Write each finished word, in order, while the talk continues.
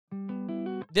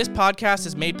This podcast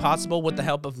is made possible with the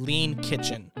help of Lean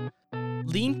Kitchen.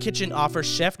 Lean Kitchen offers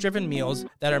chef-driven meals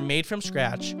that are made from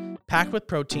scratch, packed with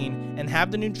protein, and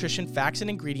have the nutrition facts and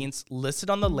ingredients listed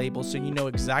on the label so you know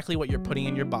exactly what you're putting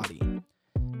in your body.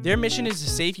 Their mission is to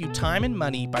save you time and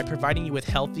money by providing you with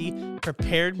healthy,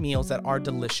 prepared meals that are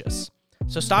delicious.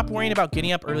 So stop worrying about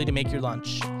getting up early to make your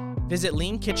lunch. Visit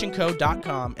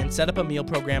leankitchenco.com and set up a meal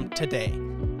program today.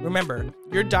 Remember,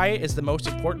 your diet is the most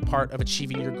important part of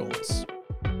achieving your goals.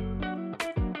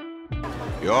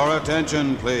 Your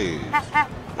attention, please.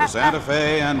 The Santa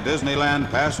Fe and Disneyland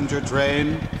passenger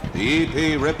train, the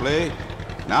E.P. Ripley,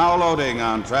 now loading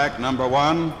on track number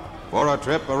 1 for a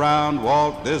trip around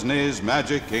Walt Disney's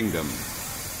Magic Kingdom.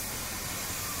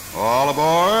 All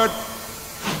aboard.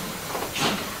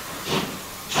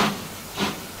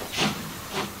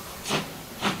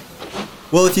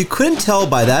 Well, if you couldn't tell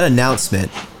by that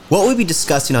announcement, what we'll be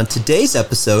discussing on today's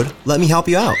episode, let me help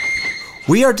you out.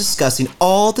 We are discussing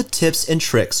all the tips and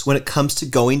tricks when it comes to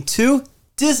going to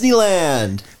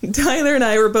Disneyland. Tyler and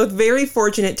I were both very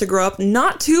fortunate to grow up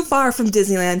not too far from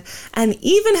Disneyland and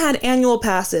even had annual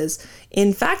passes.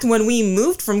 In fact, when we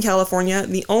moved from California,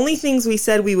 the only things we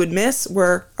said we would miss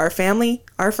were our family,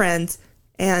 our friends,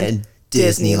 and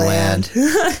Disneyland.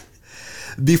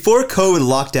 Before COVID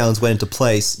lockdowns went into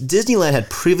place, Disneyland had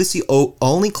previously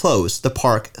only closed the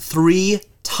park 3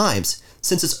 times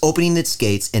since its opening its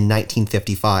gates in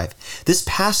 1955. This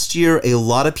past year, a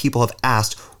lot of people have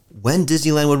asked when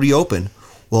Disneyland would reopen.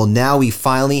 Well, now we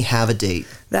finally have a date.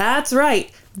 That's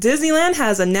right. Disneyland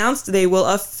has announced they will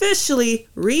officially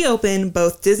reopen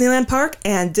both Disneyland Park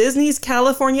and Disney's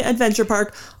California Adventure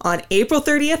Park on April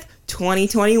 30th,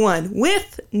 2021,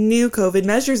 with new COVID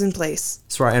measures in place.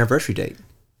 It's for our anniversary date.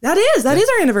 That is our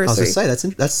anniversary. I was going to say,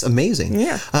 that's amazing.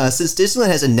 Yeah. Since Disneyland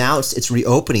has announced its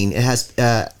reopening, it has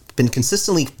been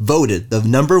consistently voted the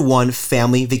 #1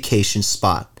 family vacation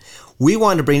spot. We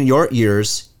wanted to bring your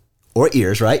ears,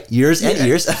 right? Years and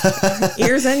years.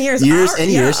 Years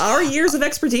and years. Our years of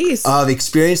expertise. Of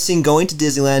experiencing going to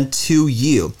Disneyland to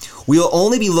you. We will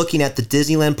only be looking at the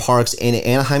Disneyland parks in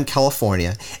Anaheim,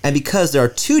 California. And because there are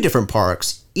 2 different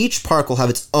parks, each park will have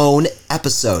its own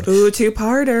episode. Ooh,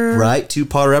 2-parter. Right,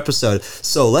 2-parter episode.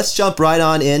 So let's jump right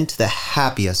on into the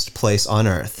happiest place on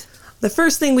earth. The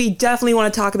first thing we definitely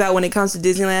want to talk about when it comes to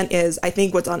Disneyland is, I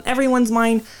think, what's on everyone's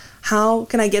mind. How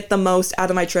can I get the most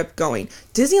out of my trip going?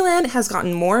 Disneyland has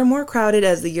gotten more and more crowded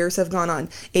as the years have gone on.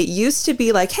 It used to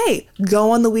be like, hey,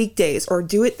 go on the weekdays or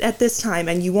do it at this time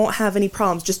and you won't have any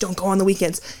problems. Just don't go on the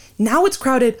weekends. Now it's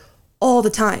crowded all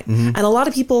the time. Mm-hmm. And a lot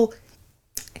of people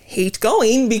hate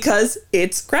going because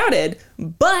it's crowded.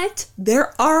 But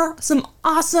there are some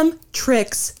awesome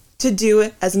tricks to do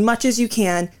it as much as you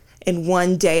can in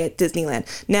one day at Disneyland.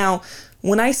 Now,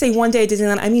 when I say one day at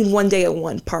Disneyland, I mean one day at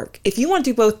one park. If you want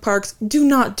to do both parks, do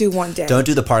not do one day. Don't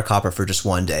do the park hopper for just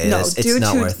one day. No, it's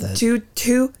not worth it. Do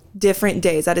 2 different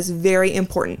days. That is very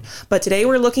important. But today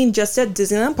we're looking just at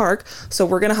Disneyland Park, so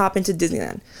we're going to hop into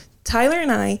Disneyland. Tyler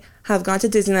and I have gone to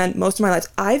Disneyland most of my life.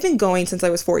 I've been going since I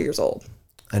was 4 years old.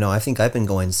 I know. I think I've been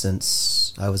going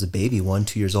since I was a baby,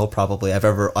 1-2 years old probably.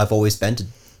 I've always been to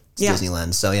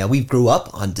Disneyland. So yeah, we grew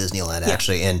up on Disneyland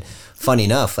actually, and funny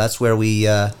enough, that's where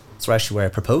that's actually where I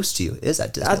proposed to you, is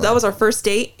at Disneyland. That was our first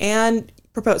date and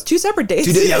proposed. 2 separate dates.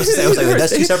 I was like,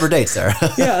 that's 2 separate dates there.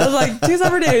 Yeah, it was like 2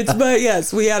 separate dates. But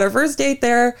yes, we had our first date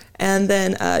there, and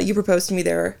then you proposed to me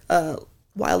there a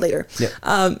while later. Yeah.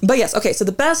 But yes, okay, so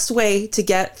the best way to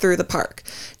get through the park.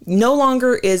 No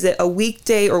longer is it a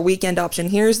weekday or weekend option.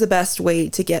 Here's the best way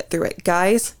to get through it.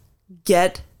 Guys,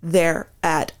 get there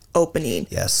at opening.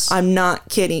 Yes. I'm not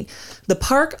kidding. The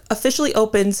park officially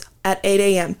opens at 8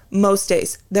 a.m. most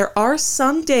days. There are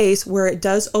some days where it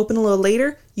does open a little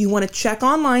later. You want to check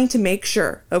online to make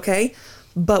sure, okay?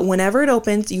 But whenever it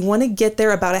opens, you want to get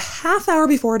there about a half hour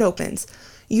before it opens.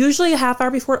 Usually a half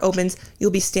hour before it opens,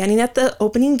 you'll be standing at the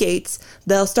opening gates.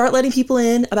 They'll start letting people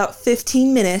in about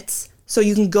 15 minutes. So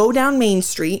you can go down Main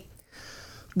Street.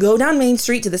 Go down Main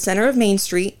Street to the center of Main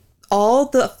Street. All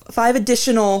the 5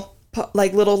 additional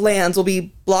little lands will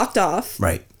be blocked off.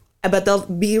 Right. But they'll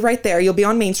be right there. You'll be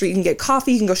on Main Street. You can get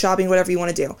coffee. You can go shopping, whatever you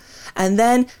want to do. And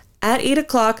then at 8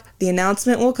 o'clock, the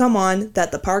announcement will come on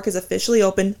that the park is officially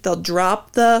open. They'll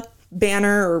drop the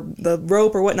banner or the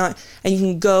rope or whatnot, and you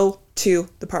can go to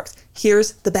the parks.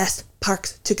 Here's the best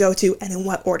parks to go to and in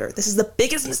what order. This is the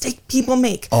biggest mistake people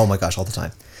make. Oh my gosh, all the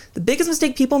time. The biggest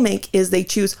mistake people make is they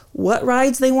choose what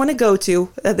rides they want to go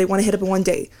to that they want to hit up in one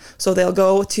day. So they'll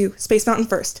go to Space Mountain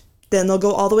first. Then they'll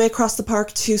go all the way across the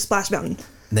park to Splash Mountain.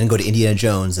 And then go to Indiana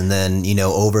Jones, and then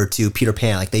over to Peter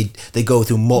Pan. Like they go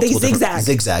through multiple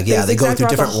zigzag. Yeah, they go through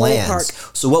different lands.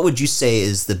 So what would you say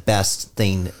is the best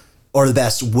thing or the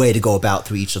best way to go about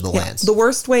through each of the lands? The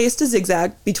worst way is to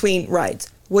zigzag between rides.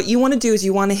 What you want to do is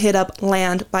you want to hit up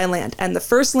land by land. And the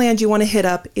first land you want to hit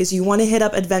up is you want to hit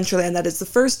up Adventureland. That is the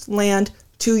first land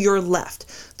to your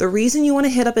left. The reason you want to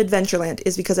hit up Adventureland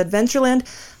is because Adventureland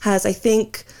has, I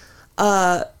think,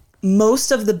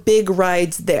 most of the big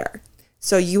rides there.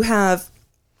 So you have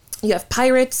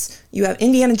Pirates, you have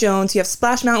Indiana Jones, you have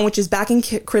Splash Mountain, which is back in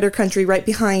Critter Country right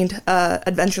behind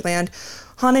Adventureland.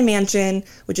 Haunted Mansion,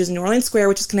 which is New Orleans Square,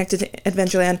 which is connected to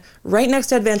Adventureland. Right next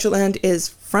to Adventureland is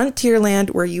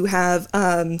Frontierland, where you have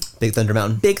Big Thunder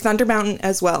Mountain. Big Thunder Mountain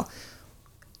as well.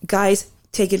 Guys,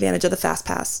 take advantage of the Fast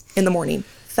Pass in the morning.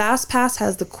 Fast Pass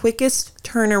has the quickest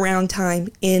turnaround time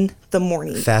in the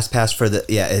morning. Fast Pass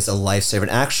is a lifesaver. And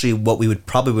actually, what we would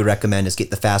probably recommend is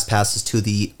get the Fast Passes to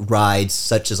the rides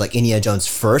such as like Indiana Jones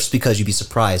first, because you'd be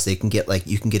surprised you can get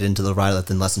into the ride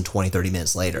within less than 20-30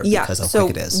 minutes later because of how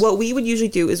quick it is. What we would usually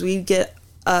do is we'd get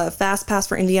a Fast Pass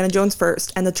for Indiana Jones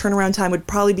first, and the turnaround time would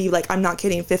probably be like, I'm not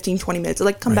kidding, 15-20 minutes.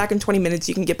 Like, come back in 20 minutes,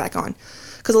 you can get back on.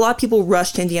 Because a lot of people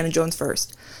rush to Indiana Jones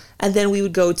first. And then we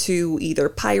would go to either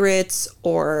Pirates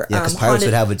or because Pirates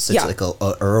would have such like a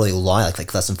early line,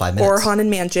 like less than 5 minutes, or Haunted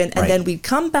Mansion, and then we'd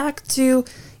come back to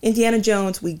Indiana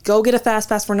Jones. We'd go get a Fast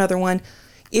Pass for another one.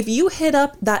 If you hit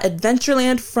up that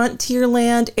Adventureland,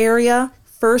 Frontierland area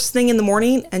first thing in the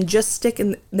morning and just stick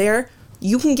in there,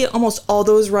 you can get almost all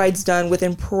those rides done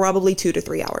within probably 2 to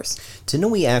 3 hours. Didn't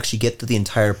we actually get through the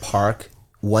entire park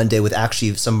one day with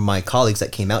actually some of my colleagues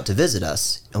that came out to visit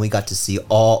us, and we got to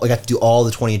do all the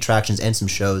 20 attractions and some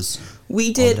shows.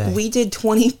 We did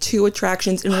 22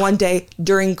 attractions in one day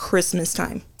during Christmas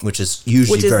time, which is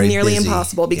usually very nearly busy.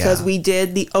 Impossible because we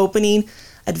did the opening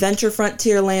Adventure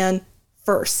Frontierland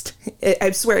first.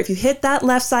 I swear, if you hit that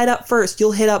left side up first,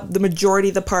 you'll hit up the majority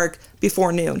of the park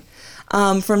before noon.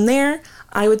 From there,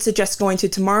 I would suggest going to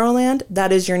Tomorrowland.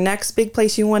 That is your next big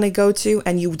place you want to go to,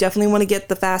 and you definitely want to get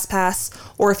the Fast Pass,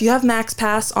 or if you have Max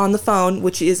Pass on the phone,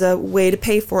 which is a way to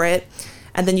pay for it,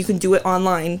 and then you can do it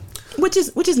online, which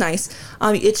is nice.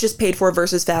 It's just paid for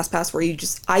versus Fast Pass, where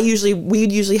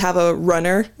we'd usually have a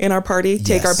runner in our party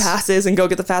take our passes and go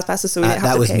get the Fast Passes, so we didn't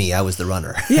have to pay. That was me. I was the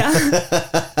runner. Yeah.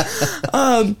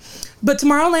 But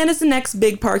Tomorrowland is the next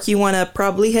big park you want to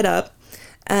probably hit up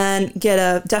and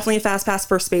get definitely a Fast Pass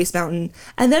for Space Mountain.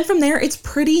 And then from there, it's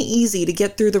pretty easy to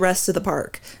get through the rest of the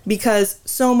park because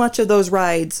so much of those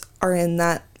rides are in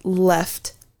that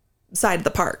left side of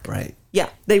the park. Right. Yeah,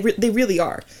 they really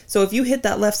are. So if you hit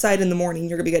that left side in the morning,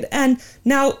 you're going to be good. And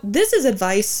now this is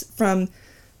advice from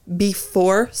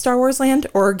before Star Wars Land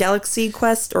or Galaxy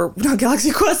Quest, or not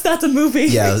Galaxy Quest, that's a movie.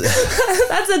 Yeah.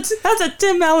 that's a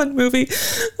Tim Allen movie.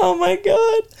 Oh my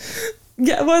God.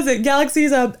 What was it?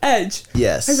 Galaxy's Edge.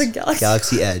 Yes. I said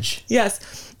Galaxy Edge.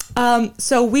 Yes.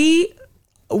 So we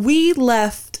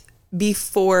left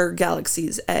before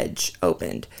Galaxy's Edge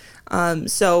opened.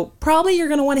 So probably you're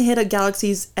going to want to hit a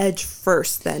Galaxy's Edge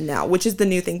first then now, which is the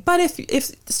new thing. But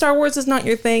if Star Wars is not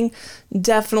your thing,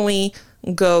 definitely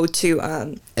go to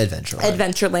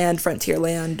Adventureland,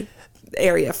 Frontierland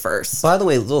area first. By the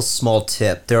way, a little small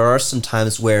tip. There are some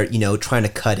times where, trying to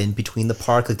cut in between the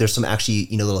park, like there's some actually,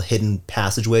 little hidden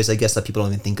passageways, I guess, that people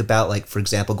don't even think about. Like, for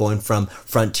example, going from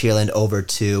Frontierland over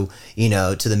to,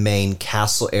 to the main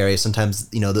castle area. Sometimes,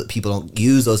 the people don't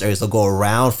use those areas. They'll go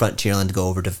around Frontierland to go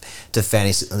over to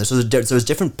Fantasyland. So there's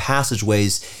different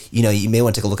passageways. You may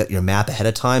want to take a look at your map ahead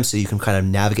of time so you can kind of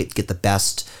navigate, get the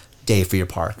best day for your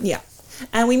park. Yeah.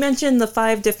 And we mentioned the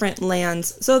 5 different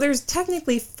lands. So there's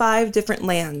technically 5 different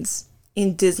lands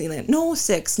in Disneyland. No,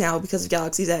 6 now because of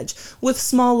Galaxy's Edge, with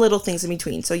small little things in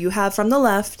between. So you have from the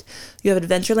left, you have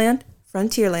Adventureland,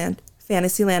 Frontierland,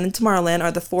 Fantasyland, and Tomorrowland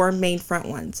are the 4 main front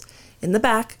ones. In the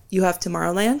back, you have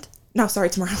Tomorrowland.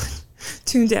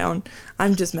 Toontown.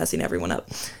 I'm just messing everyone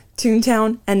up.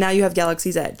 Toontown, and now you have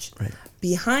Galaxy's Edge. Right.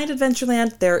 Behind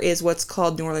Adventureland, there is what's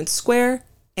called New Orleans Square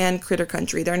and Critter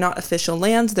Country. They're not official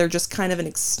lands. They're just kind of an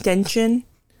extension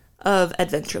of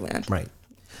Adventureland. Right.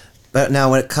 But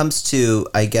now when it comes to,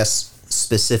 I guess,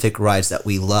 specific rides that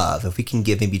we love, if we can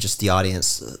give maybe just the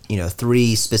audience,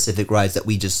 3 specific rides that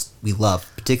we love,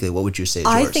 particularly, what would you say is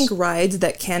yours? I think rides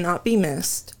that cannot be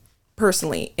missed,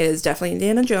 personally, is definitely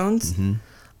Indiana Jones.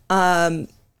 Mm-hmm.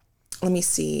 Let me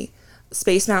see.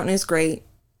 Space Mountain is great.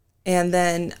 And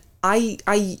then I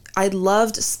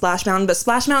loved Splash Mountain, but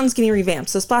Splash Mountain's getting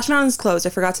revamped. So Splash Mountain's closed. I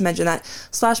forgot to mention that.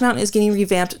 Splash Mountain is getting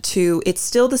revamped to, it's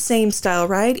still the same style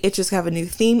ride. It just have a new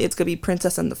theme. It's going to be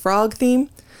Princess and the Frog theme.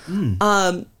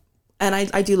 And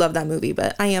I do love that movie,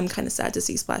 but I am kind of sad to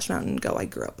see Splash Mountain go. I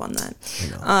grew up on that.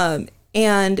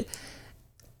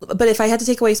 But if I had to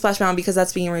take away Splash Mountain because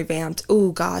that's being revamped,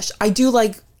 oh gosh, I do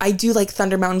like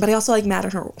Thunder Mountain, but I also like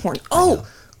Matterhorn. Oh,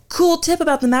 cool tip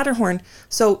about the Matterhorn.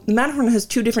 So the Matterhorn has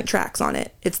 2 different tracks on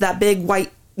it. It's that big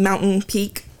white mountain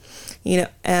peak,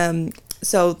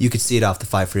 so you could see it off the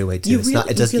 5 freeway too. You have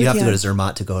to go to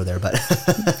Zermatt to go there, but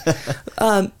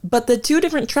but the 2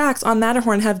 different tracks on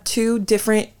Matterhorn have 2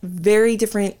 different, very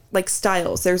different like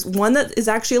styles. There's one that is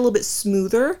actually a little bit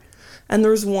smoother, and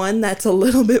there's one that's a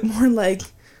little bit more like,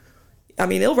 I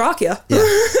mean, it'll rock you. Yeah.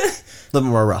 A little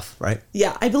more rough, right?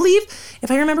 Yeah, I believe, if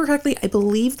I remember correctly, the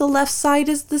left side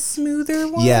is the smoother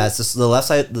one. Yeah, it's just the left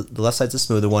side. The left side's the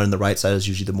smoother one, and the right side is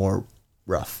usually the more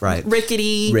rough, right?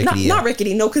 Rickety. Not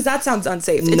rickety, no, because that sounds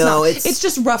unsafe. It's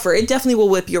just rougher. It definitely will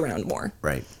whip you around more.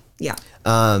 Right. Yeah.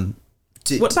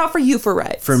 What about for you for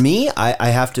rides? For me, I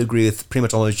have to agree with pretty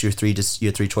much almost your three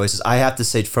choices. I have to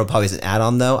say, for probably as an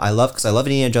add-on though, I love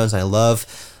Indiana Jones, and I love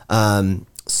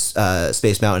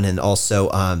Space Mountain, and also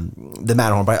the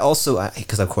Matterhorn. But I also,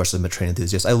 because of course I'm a train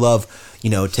enthusiast, I love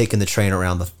taking the train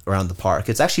around the park.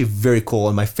 It's actually very cool,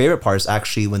 and my favorite part is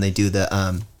actually when they do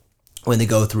when they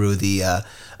go through the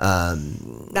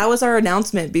that was our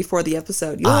announcement before the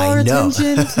episode. Your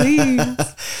attention, please.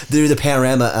 Through the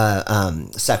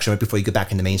panorama section right before you go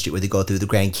back into Main Street, where they go through the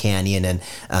Grand Canyon and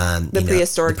the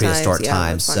prehistoric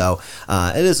times. So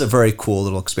it is a very cool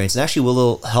little experience, and actually a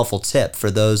little helpful tip for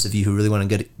those of you who really want to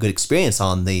get a good experience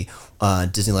on the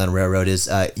Disneyland Railroad is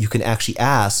you can actually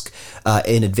ask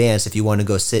in advance if you want to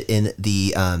go sit in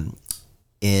the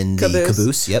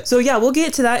caboose. Yep. So yeah, we'll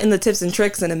get to that in the tips and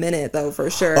tricks in a minute, though,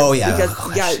 for sure. Oh yeah,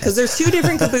 because there's 2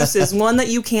 different cabooses, one that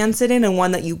you can sit in and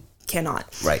one that you cannot.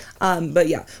 Right.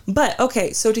 But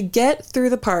okay, so to get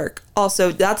through the park,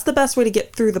 also that's the best way to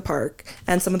get through the park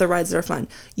and some of the rides that are fun.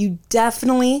 You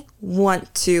definitely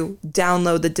want to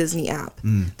download the Disney app.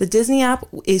 The Disney app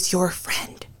is your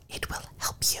friend. It will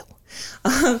help you.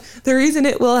 The reason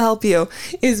it will help you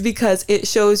is because it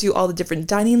shows you all the different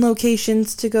dining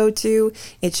locations to go to.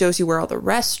 It shows you where all the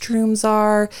restrooms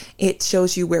are. It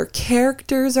shows you where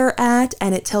characters are at,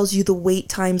 and it tells you the wait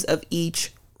times of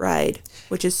each ride,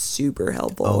 which is super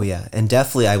helpful. Oh yeah, and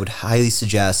definitely I would highly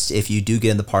suggest, if you do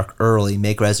get in the park early,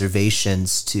 make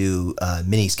reservations to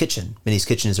Minnie's Kitchen. Minnie's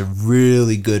Kitchen is a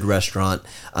really good restaurant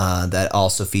that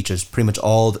also features pretty much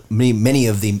many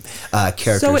of the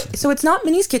characters. So it's not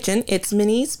Minnie's Kitchen, it's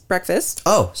Minnie's Breakfast.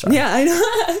 Oh, sorry. Yeah, I know.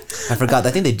 I forgot. I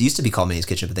think they used to be called Minnie's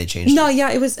Kitchen, but they changed it. Yeah,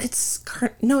 it's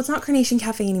not Carnation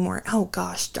Cafe anymore. Oh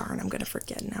gosh, darn, I'm gonna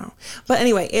forget now. But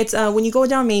anyway, it's when you go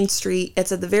down Main Street,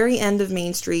 it's at the very end of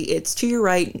Main Street. It's to your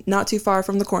right, not too far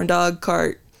from the corn dog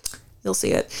cart. You'll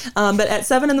see it. But at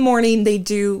 7 a.m, they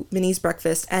do Minnie's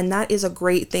Breakfast, and that is a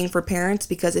great thing for parents,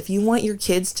 because if you want your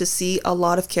kids to see a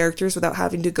lot of characters without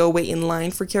having to go wait in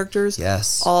line for characters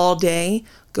all day,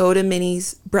 go to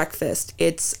Minnie's Breakfast.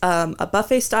 It's a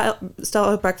buffet style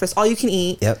of breakfast, all you can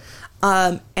eat. Yep.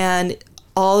 And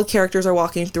all the characters are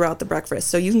walking throughout the breakfast,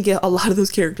 so you can get a lot of those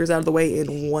characters out of the way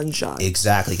in one shot.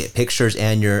 Exactly. Get pictures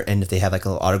and if they have like a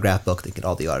little autograph book, they get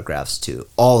all the autographs too,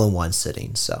 all in one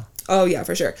sitting. So. Oh yeah,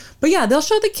 for sure. But yeah, they'll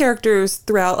show the characters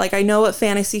throughout. Like I know at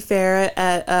Fantasy Fair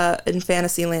in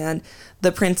Fantasyland,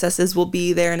 the princesses will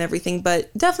be there and everything.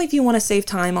 But definitely, if you want to save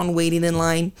time on waiting in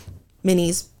line,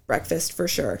 Minnie's Breakfast for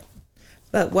sure.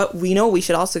 But what we know we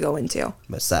should also go into.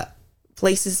 What's that?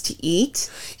 Places to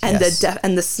eat and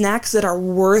the snacks that are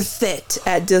worth it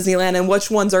at Disneyland, and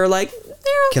which ones are like,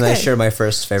 they're okay. Can I share my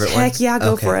first favorite one? Heck yeah,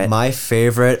 go for it. My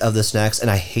favorite of the snacks, and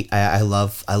I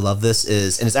love this,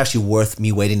 is, and it's actually worth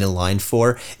me waiting in line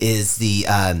for, is the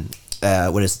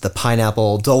the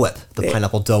pineapple Dole Whip.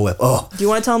 Pineapple Dole Whip. Oh. Do you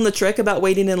want to tell them the trick about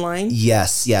waiting in line?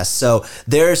 Yes. So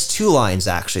there's 2 lines,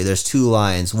 actually. There's 2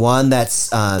 lines. One that's...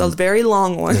 the very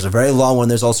long one. There's a very long one.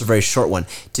 There's also a very short one.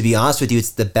 To be honest with you,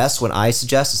 it's the best one I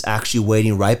suggest is actually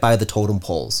waiting right by the totem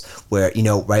poles, where,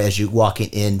 right as you're walking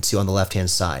into on the left-hand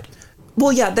side.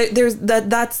 Well, yeah,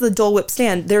 that's the Dole Whip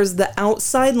stand. There's the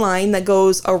outside line that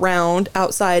goes around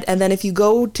outside, and then if you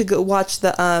go watch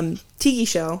the Tiki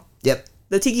show... Yep.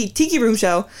 The Tiki Room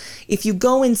show, if you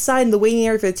go inside in the waiting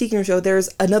area for the Tiki Room show, there's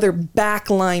another back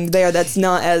line there that's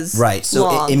not as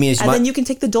long. Then you can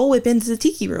take the Dole Whip into the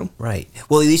Tiki Room. Right.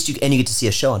 Well, at least you get to see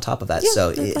a show on top of that. Yeah, so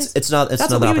it's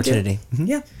another opportunity. Mm-hmm.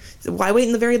 Yeah. So why wait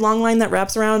in the very long line that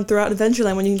wraps around throughout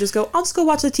Adventureland when you can just go, I'll just go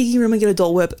watch the Tiki Room and get a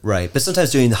Dole Whip. Right. But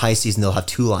sometimes during the high season, they'll have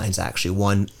 2 lines, actually.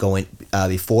 One going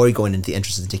before going into the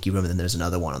entrance of the Tiki Room, and then there's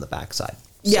another one on the back side.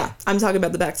 So. Yeah, I'm talking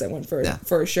about the backside one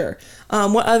for sure.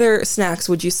 What other snacks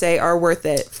would you say are worth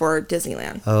it for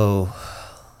Disneyland? Oh,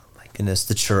 my goodness,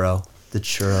 the churro. The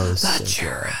churro is The so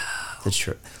churro. good. The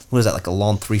churro. What is that, like a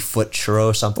long 3-foot churro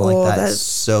or something Oh, like that? that's- It's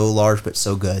so large but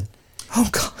so good. Oh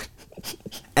God.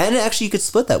 And actually, you could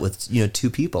split that with 2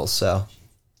 people. So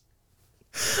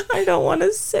I don't want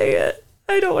to say it.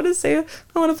 I want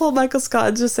to pull Michael Scott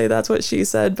and just say that's what she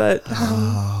said, but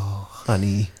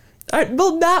honey,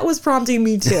 well, Matt was prompting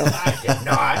me too. I did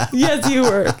not. Yes, you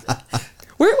were.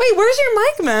 Where's your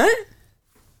mic, Matt?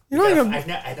 You're not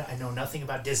gonna, I know nothing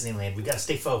about Disneyland. We got to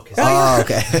stay focused. oh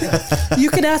okay. you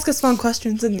can ask us fun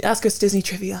questions and ask us Disney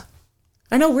trivia.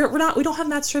 I know we don't have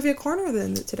Matt's trivia corner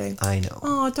then today. I know.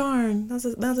 Oh darn, that's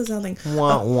nothing.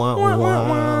 Wah,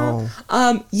 wah,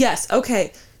 wah. Yes,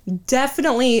 okay,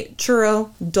 definitely churro,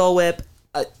 Dole Whip.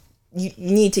 You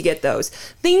need to get those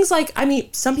things. Like, I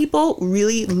mean, some people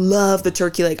really love the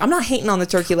turkey leg. I'm not hating on the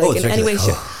turkey leg in turkey any way. leg.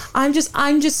 Shape.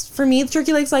 I'm just for me, the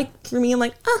turkey leg's like, for me, I'm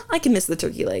like, I can miss the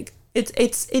turkey leg.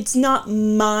 It's not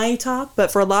my top,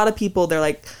 but for a lot of people, they're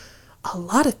like, a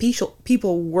lot of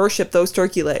people worship those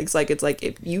turkey legs. Like, it's like,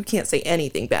 if you can't say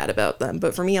anything bad about them.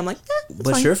 But for me, I'm like, it's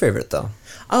What's fine. your favorite though?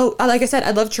 Oh, like I said,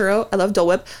 I love churro. I love Dole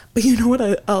Whip. But you know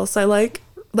what else I like?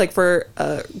 Like for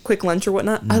a quick lunch or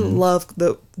whatnot, I love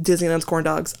the Disneyland's corn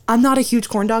dogs. I'm not a huge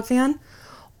corn dog fan.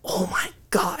 Oh my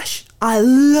gosh, I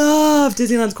love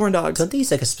Disneyland's corn dogs. Don't they use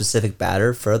like a specific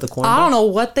batter for the corn? I dog? don't know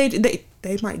what they do.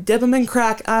 They might dip them in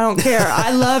crack. I don't care.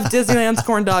 I love Disneyland's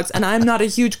corn dogs, and I'm not a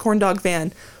huge corn dog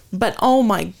fan. But oh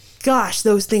my gosh,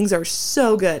 those things are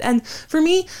so good. And for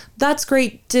me, that's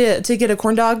great to get a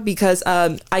corn dog because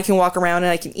I can walk around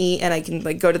and I can eat and I can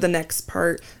like go to the next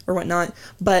part or whatnot.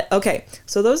 But okay,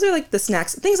 so those are like the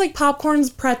snacks. Things like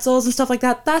popcorns, pretzels, and stuff like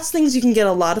that. That's things you can get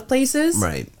a lot of places.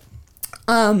 Right.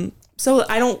 So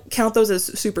I don't count those as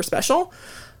super special.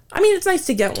 I mean, it's nice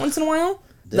to get once in a while.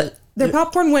 But their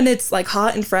popcorn, when it's like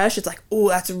hot and fresh, it's like, oh,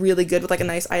 that's really good with like a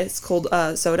nice ice cold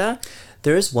soda.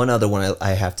 There is one other one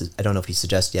I don't know if he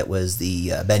suggested yet, was the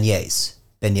beignets.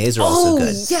 Beignets are also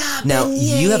good. Yeah, Now,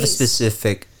 you have a beignets.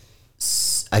 specific,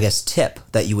 I guess, tip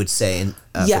that you would say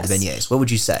for Yes. the beignets. What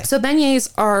would you say? So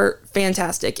beignets are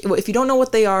fantastic. If you don't know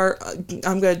what they are,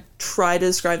 I'm going to try to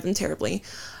describe them terribly.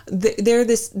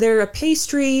 They're a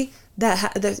pastry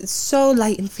that's so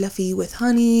light and fluffy with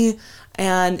honey,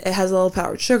 and it has a little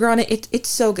powdered sugar on it. It's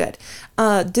so good.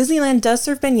 Disneyland does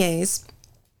serve beignets.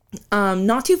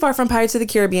 Not too far from Pirates of the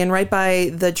Caribbean, right by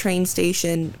the train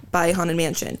station by Haunted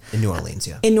Mansion. In New Orleans,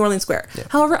 yeah. In New Orleans Square. Yeah.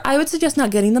 However, I would suggest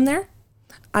not getting them there.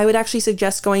 I would actually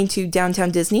suggest going to Downtown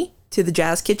Disney, to the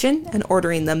Jazz Kitchen, and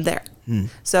ordering them there.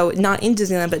 So not in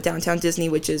Disneyland, but Downtown Disney,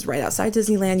 which is right outside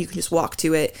Disneyland. You can just walk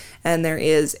to it, and there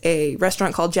is a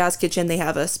restaurant called Jazz Kitchen. They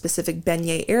have a specific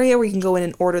beignet area where you can go in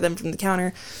and order them from the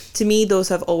counter. To me, those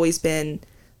have always been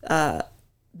the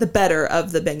better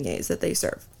of the beignets that they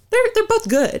serve. They're both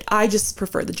good. I just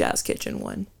prefer the Jazz Kitchen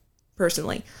one,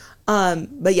 personally.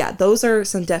 But yeah, those are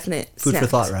some definite Food snacks. for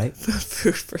thought, right?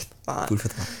 Food for thought. Food for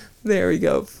thought. There we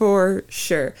go, for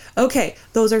sure. Okay,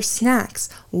 those are snacks.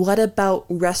 What about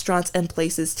restaurants and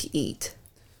places to eat?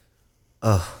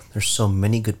 Oh, there's so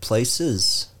many good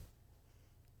places.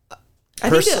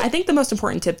 I think the most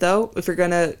important tip, though, if you're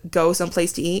going to go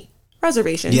someplace to eat,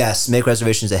 reservation. Yes, make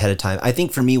reservations ahead of time. I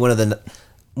think for me, one of the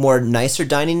more nicer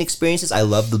dining experiences, I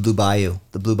love the Blue Bayou.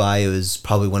 The Blue Bayou is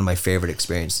probably one of my favorite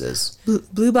experiences.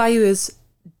 Blue Bayou is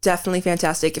definitely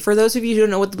fantastic. For those of you who don't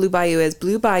know what the Blue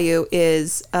Bayou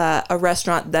is a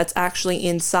restaurant that's actually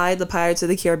inside the Pirates of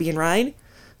the Caribbean ride.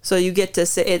 So you get to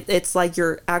sit, it's like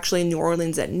you're actually in New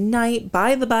Orleans at night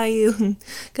by the bayou,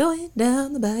 going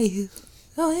down the bayou,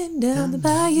 going down the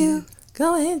bayou,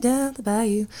 going down the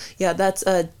bayou. Yeah, that's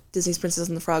Disney's Princess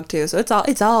and the Frog too. So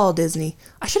it's all Disney.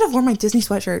 I should have worn my Disney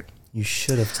sweatshirt. You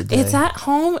should have today. It's at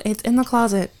home. It's in the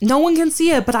closet. No one can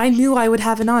see it, but I knew I would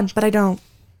have it on, but I don't.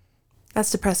 That's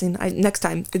depressing. Next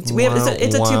time. It's a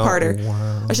two-parter.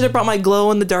 Wow. I should have brought my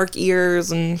glow-in-the-dark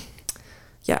ears and...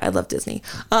 Yeah, I love Disney.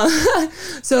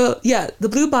 So, yeah, the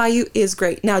Blue Bayou is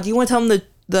great. Now, do you want to tell them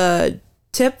the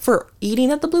tip for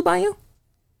eating at the Blue Bayou?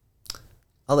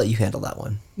 I'll let you handle that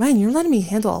one. Man, you're letting me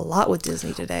handle a lot with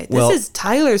Disney today. Well- This is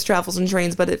Tyler's Travels and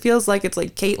Trains, but it feels like it's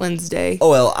like Caitlin's day. Oh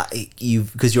well,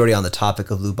 because you're already on the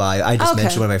topic of Blue Bayou. I just Okay.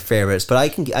 mentioned one of my favorites, but I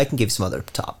can give you some other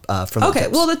from Okay,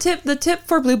 tips. well, the tip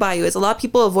for Blue Bayou is a lot of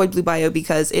people avoid Blue Bayou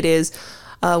because it is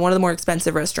one of the more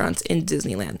expensive restaurants in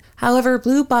Disneyland. However,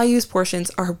 Blue Bayou's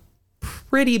portions are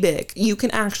pretty big. You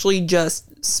can actually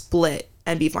just split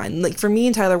and be fine. Like for me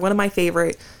and Tyler, one of my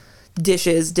favorite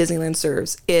dishes Disneyland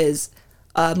serves is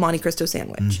Monte Cristo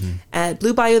sandwich. At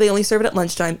Blue Bayou, they only serve it at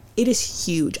lunchtime. It is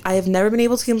huge. I have never been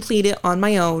able to complete it on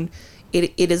my own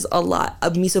it is a lot.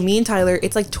 So me and Tyler,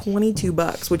 it's like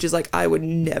 $22, which is like, I would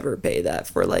never pay that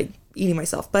for like eating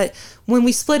myself. But when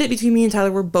we split it between me and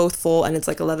Tyler, we're both full, and it's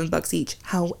like $11 each.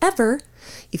 However,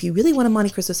 if you really want a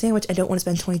Monte Cristo sandwich and don't want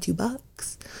to spend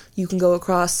 $22, you can go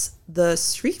across the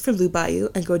street from Blue Bayou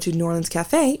and go to New Orleans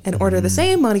Cafe and order the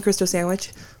same Monte Cristo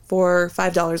sandwich for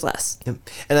 $5 less. Yep.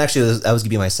 And actually, that was gonna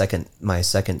be my second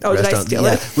Oh, restaurant. did I steal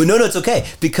it? Well, no, it's okay,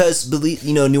 because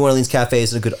New Orleans Cafe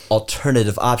is a good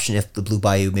alternative option if the Blue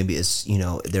Bayou maybe is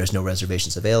there's no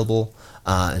reservations available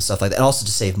and stuff like that, and also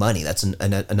to save money. That's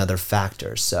another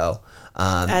factor. So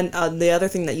and the other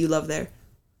thing that you love there,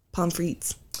 pommes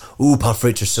frites. Ooh, pommes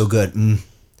frites are so good.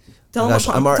 Tell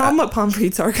them what pommes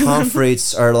frites are. Pommes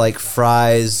frites are like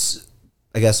fries,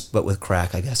 I guess, but with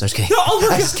crack, I guess. I'm just kidding. Oh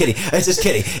my I'm just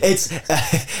kidding. It's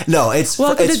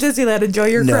welcome to Disneyland. Enjoy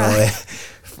your crack.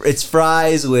 It's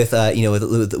fries with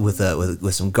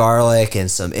with some garlic and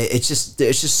some. It's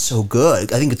just so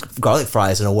good. I think it's garlic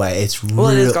fries in a way. It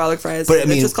is garlic fries, but I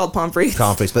mean, it's just called pommes frites.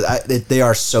 Pommes frites, but they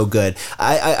are so good.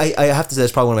 I have to say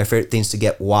that's probably one of my favorite things to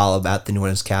get while about the New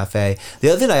Orleans Cafe. The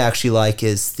other thing I actually like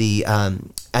is the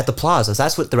at the Plaza.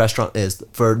 That's what the restaurant is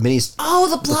for Minnie's. Oh,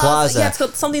 the Plaza. Yeah, it's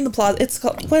called something. The Plaza. It's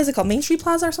called, what is it called? Main Street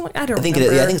Plaza or something? I don't remember.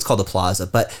 I think it's called the Plaza.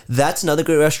 But that's another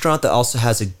great restaurant that also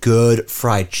has a good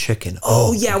fried chicken.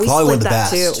 Oh yeah, we probably split one of the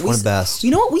that best. too. One of the best.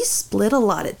 You know what? We split a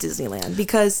lot at Disneyland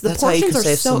because the That's how you portions can are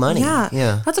save so some money.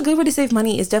 Yeah, that's a good way to save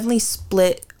money. Is definitely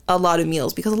split a lot of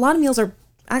meals, because a lot of meals are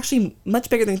actually much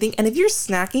bigger than you think. And if you're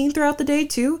snacking throughout the day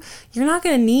too, you're not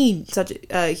going to need such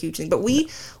a huge thing. But we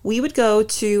would go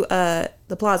to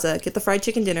the Plaza, get the fried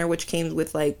chicken dinner, which came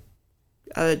with like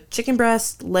a chicken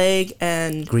breast, leg,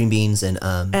 and green beans and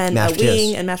mashed a potatoes.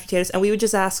 wing and mashed potatoes. And we would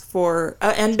just ask for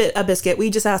and a biscuit. We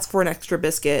just ask for an extra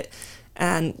biscuit,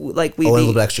 and like a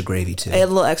little bit extra gravy too. A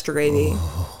little extra gravy.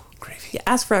 Oh, gravy. Yeah,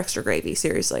 ask for extra gravy.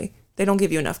 Seriously, they don't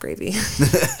give you enough gravy.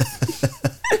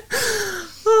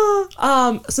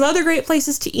 Some other great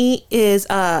places to eat is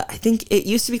I think it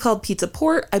used to be called Pizza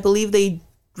Port. I believe they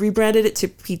rebranded it to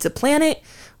Pizza Planet,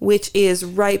 which is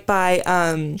right by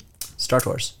Star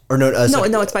Tours. Or no,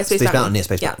 it's by Space Mountain. Yeah,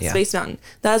 Space Mountain. Yeah, Space Mountain.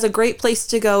 That is a great place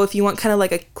to go if you want kind of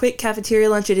like a quick cafeteria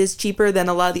lunch. It is cheaper than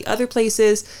a lot of the other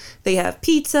places. They have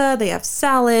pizza, they have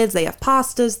salads, they have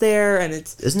pastas there, and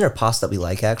isn't there a pasta that we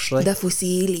like actually? The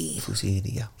fusilli.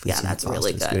 Yeah. Yeah, that's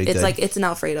really good. It's good. Like it's an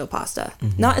Alfredo pasta.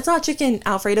 Mm-hmm. It's not chicken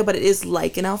Alfredo, but it is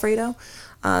like an Alfredo.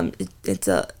 I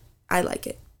like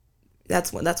it.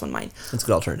 That's one of mine. It's a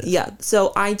good alternative. Yeah.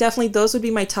 So I definitely, those would be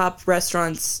my top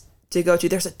restaurants to go to.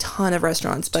 There's a ton of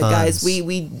restaurants, but guys,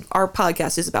 our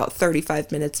podcast is about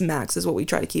 35 minutes max is what we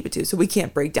try to keep it to, so we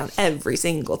can't break down every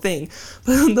single thing.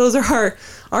 But those are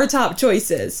our top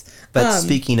choices. But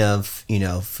speaking of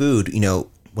food,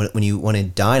 when you want to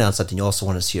dine on something, you also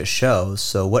want to see a show.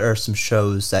 So what are some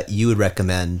shows that you would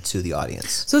recommend to the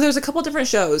audience? So there's a couple different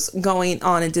shows going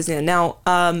on in Disneyland. Now,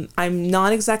 I'm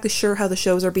not exactly sure how the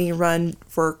shows are being run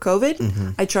for COVID. Mm-hmm.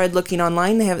 I tried looking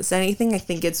online. They haven't said anything. I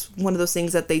think it's one of those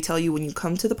things that they tell you when you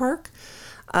come to the park.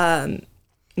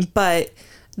 But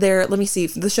let me see.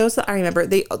 The shows that I remember,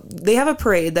 they have a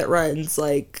parade that runs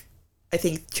like, I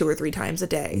think 2 or 3 times a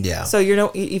day. Yeah. So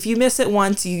if you miss it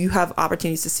once, you have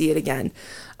opportunities to see it again.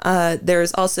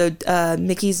 There's also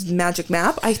Mickey's Magic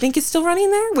Map. I think it's still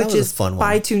running there, which is fun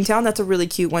by Toontown. That's a really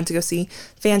cute one to go see.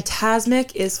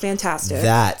 Fantasmic is fantastic.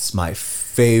 That's my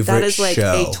favorite show. That is like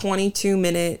a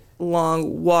 22-minute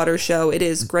long water show. It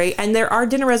is great, and there are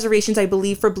dinner reservations, I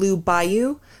believe, for Blue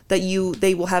Bayou that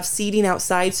they will have seating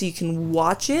outside so you can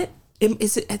watch it.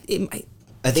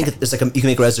 I think it's like you can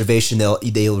make a reservation.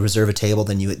 They'll reserve a table.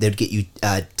 Then they'd get you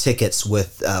tickets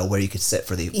with where you could sit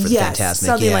for the Fantasmic.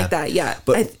 Something like that. Yeah,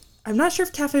 but I'm not sure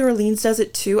if Cafe Orleans does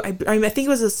it too. I think it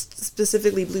was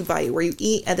specifically Blue Bayou where you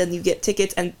eat and then you get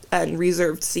tickets and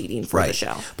reserved seating for the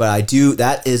show. But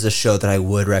that is a show that I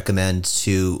would recommend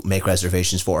to make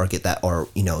reservations for, or get that, or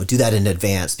do that in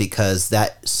advance, because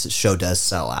that show does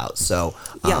sell out. So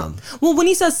yeah. Well, when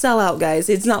he says sell out, guys,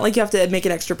 it's not like you have to make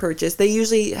an extra purchase. They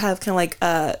usually have kind of like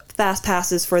fast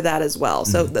passes for that as well,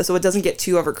 so it doesn't get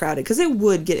too overcrowded, because it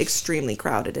would get extremely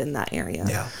crowded in that area.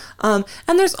 Yeah. And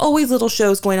there's always little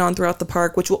shows going on throughout the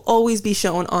park, which will always be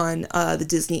shown on the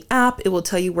Disney app. It will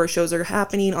tell you where shows are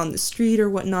happening on the street or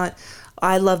whatnot.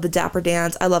 I love the Dapper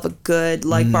Dance. I love a good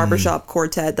barbershop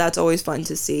quartet. That's always fun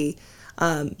to see.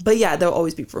 But yeah, there'll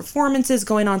always be performances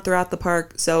going on throughout the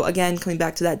park. So again, coming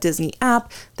back to that Disney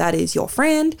app, that is your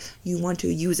friend. You want to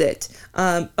use it.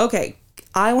 Okay,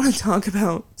 I want to talk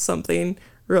about something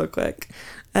real quick,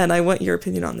 and I want your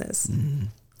opinion on this.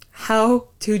 how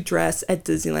to dress at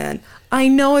Disneyland. I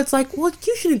know it's like, well,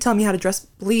 you shouldn't tell me how to dress.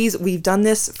 Please, we've done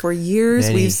this for years.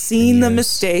 We've seen the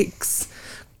mistakes.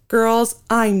 Girls,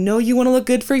 I know you want to look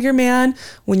good for your man.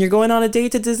 When you're going on a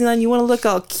date to Disneyland, you want to look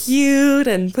all cute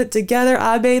and put together.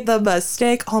 I made the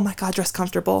mistake. Oh my God, dress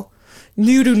comfortable.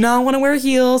 You do not want to wear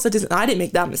heels. I didn't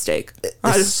make that mistake.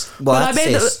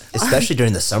 Especially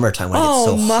during the summertime when it gets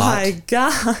so hot. Oh my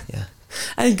God. Yeah.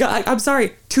 And God, I'm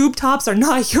sorry, tube tops are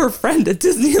not your friend at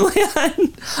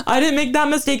Disneyland. I didn't make that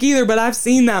mistake either, but I've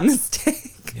seen that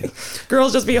mistake. Yeah.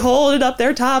 Girls just be holding up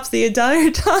their tops the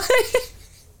entire time.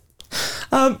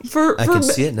 I can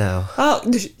see it now. Oh,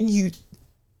 you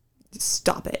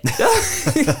stop it.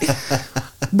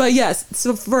 But yes,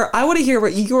 so I want to hear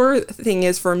what your thing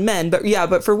is for men,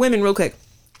 but for women, real quick.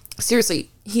 Seriously,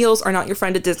 heels are not your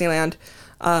friend at Disneyland.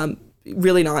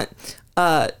 Really not.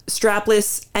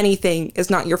 Strapless anything is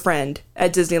not your friend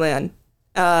at Disneyland.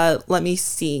 Let me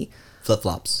see.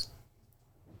 Flip-flops.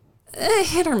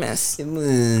 Hit or miss.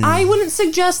 I wouldn't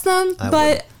suggest them,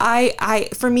 but I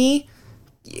for me,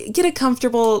 get a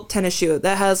comfortable tennis shoe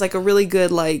that has like a really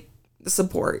good like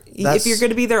support. If you're going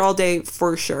to be there all day,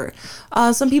 for sure.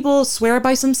 Some people swear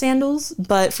by some sandals,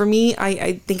 but for me,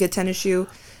 I think a tennis shoe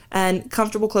and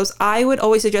comfortable clothes. I would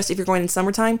always suggest if you're going in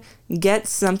summertime, get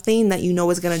something that you know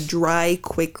is going to dry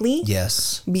quickly.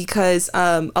 Yes. Because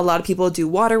a lot of people do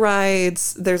water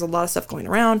rides. There's a lot of stuff going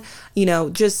around. You know,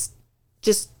 just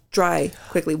dry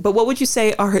quickly. But what would you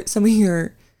say are some of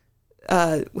your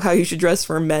how you should dress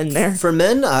for men there? For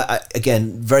men,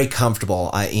 again, very comfortable.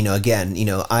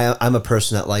 I'm a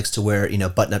person that likes to wear,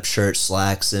 button-up shirts,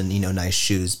 slacks, and, nice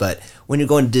shoes. But when you're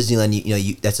going to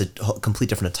Disneyland, that's a complete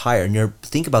different attire. And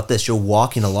think about this, you're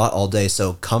walking a lot all day.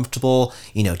 So comfortable,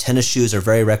 tennis shoes are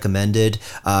very recommended.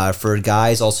 For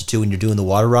guys also too, when you're doing the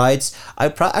water rides,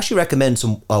 I actually recommend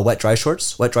some wet dry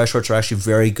shorts. Wet dry shorts are actually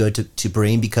very good to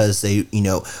bring because they,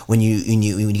 when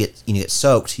you get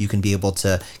soaked, you can be able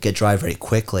to get dry very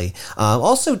quickly.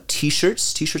 Also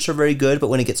t-shirts are very good, but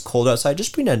when it gets cold outside,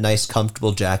 just bring a nice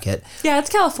comfortable jacket. Yeah, it's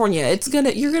California.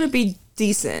 You're gonna be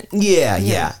decent.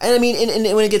 Yeah. And I mean, and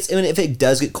if it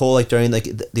does get cold, like during like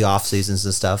the off seasons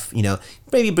and stuff,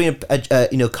 maybe bring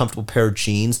a comfortable pair of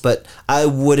jeans, but I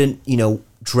wouldn't,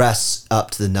 dress up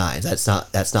to the nines. That's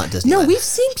not Disneyland. No, we've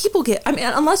seen people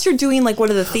unless you're doing like one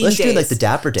of the theme days. Let's do like the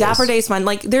Dapper Days. Dapper Days fun.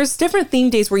 Like there's different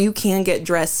theme days where you can get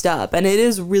dressed up and it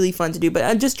is really fun to do.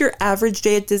 But just your average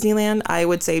day at Disneyland, I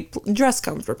would say dress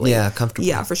comfortably. Yeah, comfortably.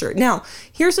 Yeah, for sure. Now,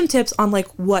 here's some tips on like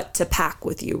what to pack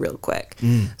with you real quick.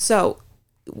 So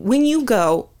when you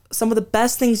go, some of the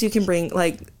best things you can bring,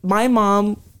 like my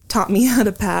mom taught me how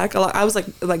to pack. I was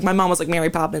like my mom was like Mary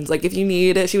Poppins. Like if you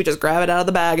need it, she would just grab it out of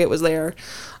the bag. It was there.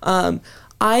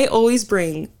 I always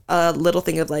bring a little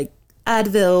thing of like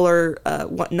Advil or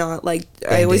whatnot. Like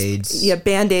Band-Aids.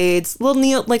 Band-Aids,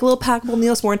 little packable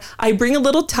Neosporin. I bring a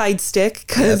little Tide stick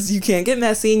because you can't get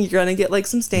messy and you're gonna get like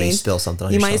some stains. You may spill something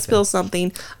on you yourself, might spill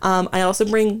something. I also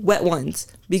bring wet ones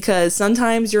because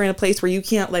sometimes you're in a place where you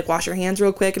can't like wash your hands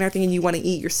real quick and everything, and you want to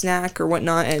eat your snack or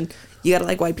whatnot, and you gotta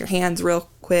like wipe your hands real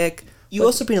quick. You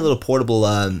also bring a little portable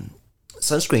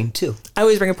sunscreen too. I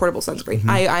always bring a portable sunscreen.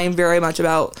 I am very much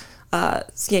about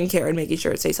skincare and making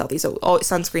sure it stays healthy. So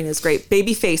sunscreen is great.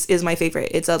 Baby Face is my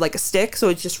favorite. It's like a stick, so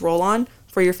it's just roll on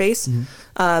for your face,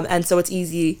 and so it's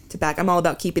easy to pack. I'm all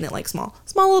about keeping it like small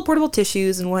little portable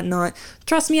tissues and whatnot.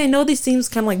 Trust me, I know these seems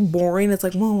kind of like boring. It's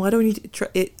like, well, why don't you?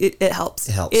 It helps.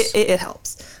 It helps. It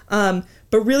helps. But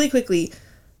really quickly,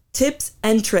 tips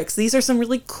and tricks. These are some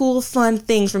really cool, fun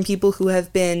things from people who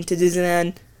have been to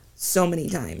Disneyland so many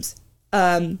times.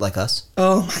 Like us?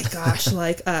 Oh my gosh,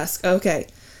 like us. Okay.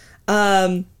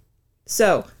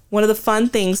 So one of the fun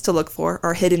things to look for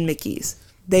are hidden Mickeys.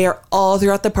 They are all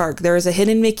throughout the park. There is a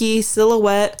hidden Mickey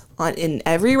silhouette in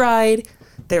every ride.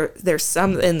 There's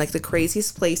some in like the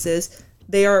craziest places.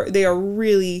 They are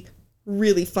really,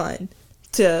 really fun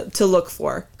to look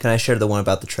for. Can I share the one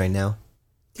about the train now?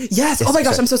 Yes. Oh my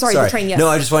gosh, I'm so sorry. The train, yes. No,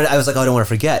 I was like, I don't want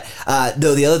to forget.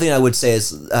 No, the other thing I would say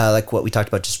is, like what we talked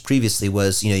about just previously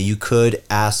was, you could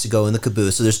ask to go in the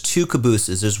caboose. So there's two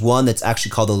cabooses. There's one that's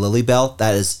actually called the Lily Bell.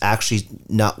 That is actually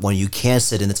not one you can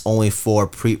sit in. It's only for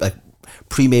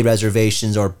pre-made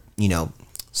reservations or,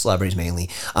 celebrities mainly.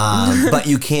 But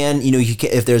you can,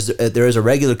 if there is a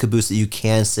regular caboose that you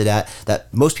can sit at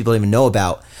that most people don't even know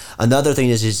about. Another thing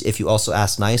is if you also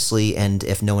ask nicely, and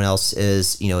if no one else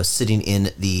is, sitting in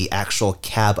the actual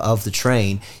cab of the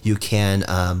train, you can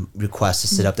request to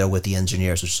sit up there with the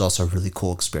engineers, which is also a really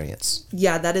cool experience.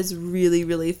 Yeah, that is really,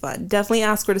 really fun. Definitely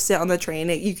ask where to sit on the train.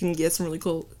 You can get some really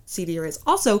cool seating areas.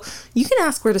 Also, you can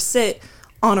ask where to sit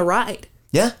on a ride.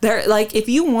 Yeah. They're like, if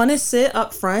you want to sit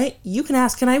up front, you can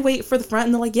ask, can I wait for the front?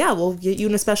 And they're like, yeah, we'll get you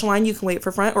in a special line. You can wait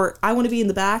for front, or I want to be in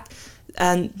the back,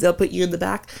 and they'll put you in the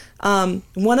back.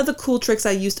 One of the cool tricks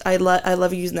I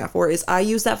love using that for is I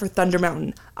use that for Thunder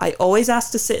Mountain. I always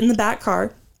ask to sit in the back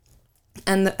car.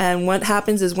 And what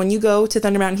happens is when you go to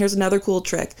Thunder Mountain, here's another cool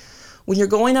trick. When you're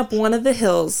going up one of the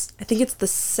hills, I think it's the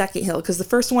second hill, because the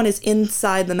first one is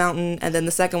inside the mountain, and then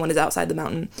the second one is outside the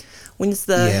mountain. When it's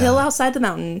the hill outside the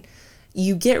mountain,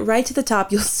 you get right to the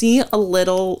top, you'll see a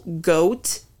little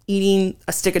goat eating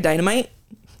a stick of dynamite.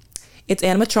 It's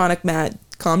animatronic, Matt.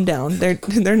 Calm down.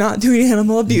 They're not doing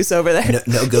animal abuse over there.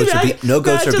 No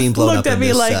goats are being blown up in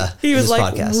this podcast. He was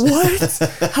like,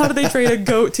 what? How do they train a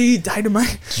goat to eat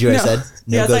dynamite? Did you already said?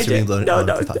 No goats are being blown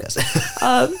up in the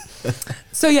podcast.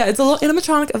 So yeah, it's a little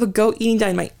animatronic of a goat eating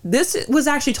dynamite. This was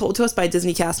actually told to us by a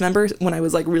Disney cast member when I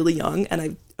was like really young, and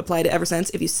I've applied it ever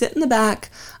since. If you sit in the back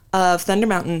of Thunder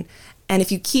Mountain, and if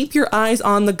you keep your eyes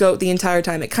on the goat the entire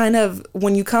time, it kind of,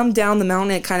 when you come down the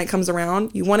mountain, it kind of comes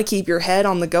around. You want to keep your head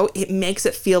on the goat. It makes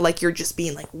it feel like you're just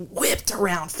being like whipped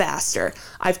around faster.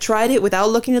 I've tried it without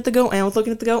looking at the goat and with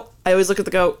looking at the goat. I always look at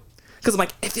the goat because I'm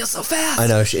like, it feels so fast. I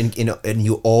know, and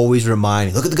you always remind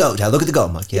me, look at the goat, Dad, look at the goat.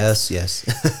 I'm like, yes.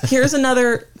 Here's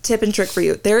another tip and trick for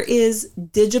you. There is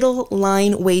digital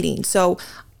line waiting. So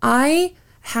I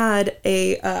had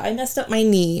I messed up my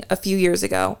knee a few years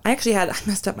ago. I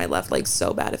messed up my left leg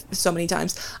so bad, so many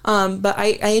times. But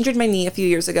I injured my knee a few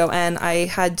years ago, and I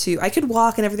could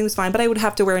walk and everything was fine, but I would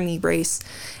have to wear a knee brace.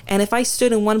 And if I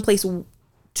stood in one place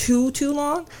too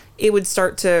long, it would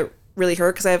start to really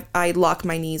hurt because I lock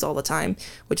my knees all the time,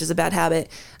 which is a bad habit.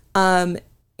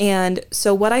 And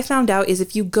so what I found out is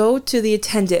if you go to the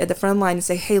attendant at the front line and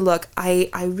say, hey, look,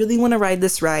 I really want to ride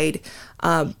this ride,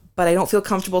 but I don't feel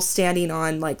comfortable standing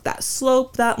on like that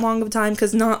slope that long of a time,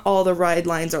 because not all the ride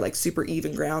lines are like super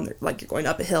even ground. They're like you're going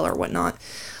up a hill or whatnot.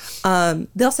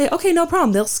 They'll say, okay, no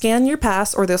problem. They'll scan your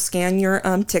pass or they'll scan your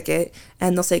ticket,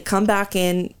 and they'll say, come back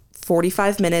in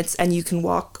 45 minutes and you can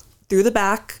walk through the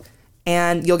back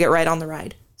and you'll get right on the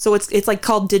ride. So it's like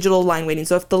called digital line waiting.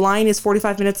 So if the line is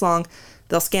 45 minutes long,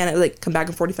 they'll scan it, like come back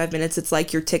in 45 minutes. It's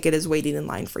like your ticket is waiting in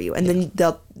line for you. And then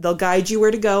they'll guide you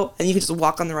where to go, and you can just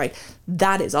walk on the ride.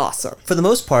 That is awesome. For the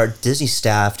most part, Disney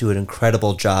staff do an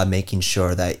incredible job making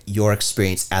sure that your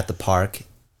experience at the park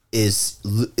is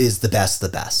the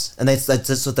best. And that's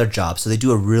what their job. So they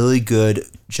do a really good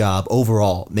job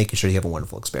overall making sure you have a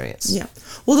wonderful experience. Yeah.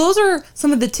 Well, those are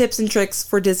some of the tips and tricks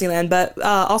for Disneyland, but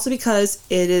also because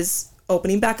it is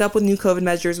opening back up with new COVID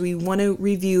measures, we want to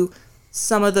review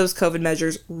some of those COVID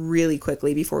measures really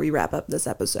quickly before we wrap up this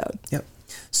episode. Yep.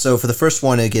 So for the first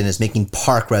one, again, is making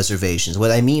park reservations.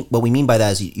 What we mean by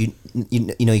that is you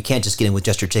can't just get in with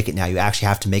just your ticket now. You actually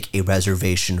have to make a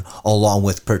reservation along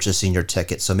with purchasing your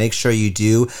ticket. So make sure you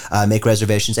do make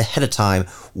reservations ahead of time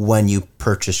when you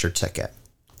purchase your ticket.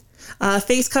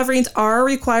 Face coverings are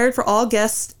required for all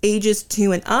guests ages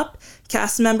 2 and up.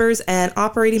 Cast members and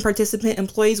operating participant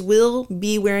employees will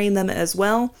be wearing them as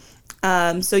well.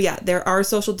 So yeah, there are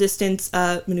social distance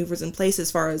maneuvers in place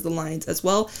as far as the lines as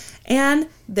well. And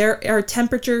there are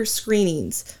temperature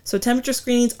screenings. So temperature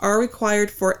screenings are required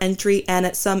for entry and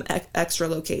at some extra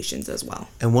locations as well.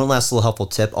 And one last little helpful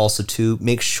tip also to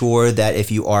make sure that if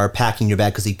you are packing your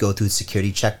bag, because you go through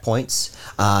security checkpoints,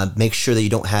 make sure that you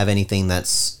don't have anything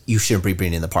you shouldn't be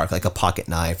bringing in the park, like a pocket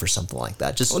knife or something like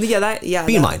that. Just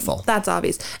be mindful. That's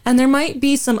obvious. And there might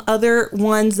be some other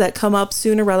ones that come up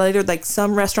sooner or later, like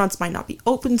some restaurants might not be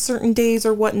open certain days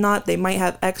or whatnot. They might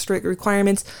have extra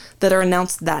requirements that are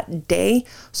announced that day.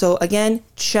 So again,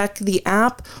 check the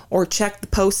app or check the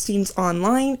postings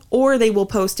online, or they will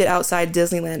post it outside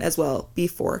Disneyland as well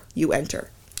before you enter.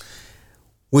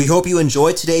 We hope you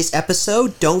enjoyed today's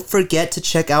episode. Don't forget to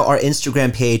check out our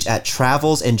Instagram page at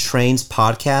Travels and Trains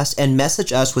Podcast and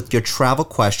message us with your travel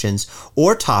questions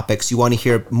or topics you want to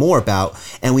hear more about,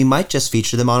 and we might just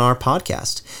feature them on our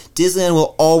podcast. Disneyland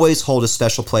will always hold a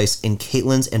special place in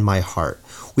Caitlin's and my heart.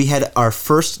 We had our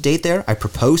first date there, I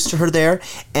proposed to her there,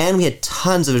 and we had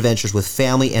tons of adventures with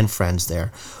family and friends there.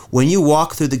 When you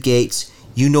walk through the gates,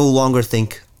 you no longer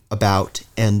think about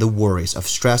and the worries of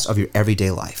stress of your everyday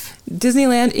life.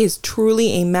 Disneyland is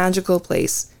truly a magical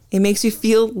place. It makes you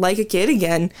feel like a kid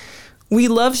again. We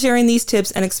love sharing these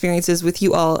tips and experiences with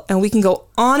you all, and we can go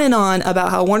on and on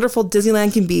about how wonderful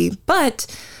Disneyland can be, but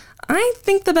I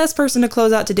think the best person to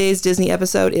close out today's Disney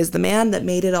episode is the man that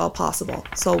made it all possible.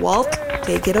 So Walt,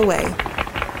 take it away.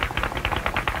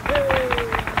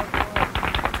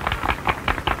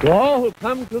 To all who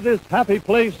come to this happy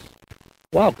place,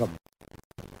 welcome.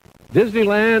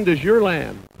 Disneyland is your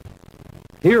land.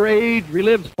 Here age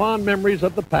relives fond memories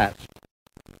of the past.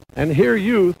 and here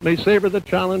youth may savor the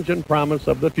challenge and promise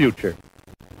of the future.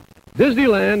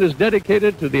 Disneyland is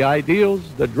dedicated to the ideals,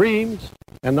 the dreams,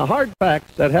 and the hard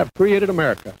facts that have created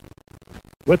America,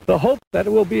 with the hope that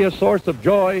it will be a source of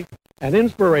joy and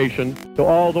inspiration to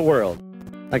all the world.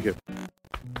 Thank you.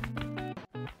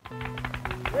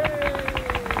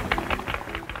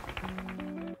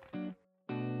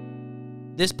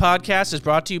 This podcast is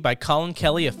brought to you by Colin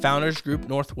Kelly of Founders Group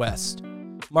Northwest.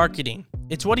 Marketing,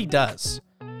 it's what he does.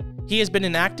 He has been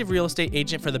an active real estate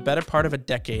agent for the better part of a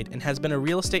decade and has been a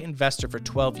real estate investor for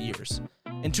 12 years.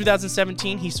 In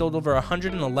 2017, he sold over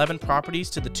 111 properties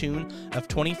to the tune of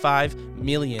 $25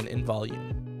 million in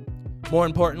volume. More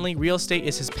importantly, real estate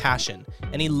is his passion,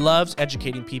 and he loves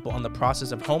educating people on the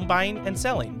process of home buying and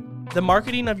selling. The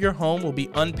marketing of your home will be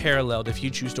unparalleled if you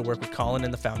choose to work with Colin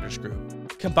and the Founders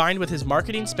Group. Combined with his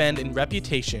marketing spend and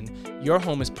reputation, your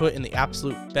home is put in the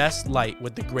absolute best light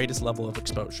with the greatest level of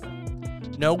exposure.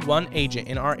 No one agent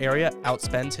in our area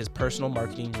outspends his personal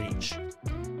marketing reach.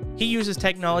 He uses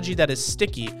technology that is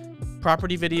sticky,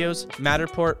 property videos,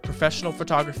 Matterport, professional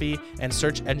photography, and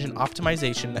search engine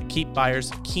optimization that keep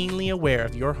buyers keenly aware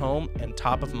of your home and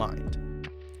top of mind.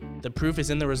 The proof is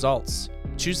in the results.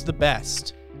 Choose the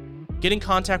best. Get in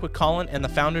contact with Colin and the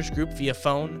Founders Group via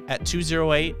phone at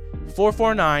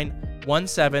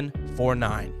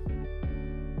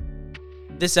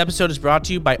 208-449-1749. This episode is brought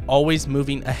to you by Always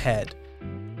Moving Ahead.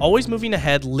 Always Moving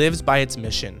Ahead lives by its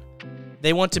mission.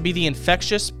 They want to be the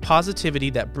infectious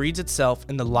positivity that breeds itself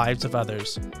in the lives of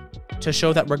others, to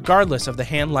show that regardless of the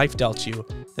hand life dealt you,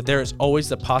 that there is always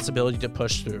the possibility to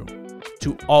push through,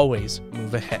 to always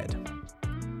move ahead.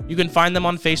 You can find them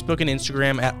on Facebook and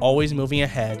Instagram at Always Moving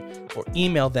Ahead, or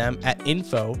email them at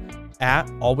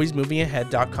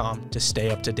info@alwaysmovingahead.com to stay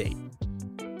up to date.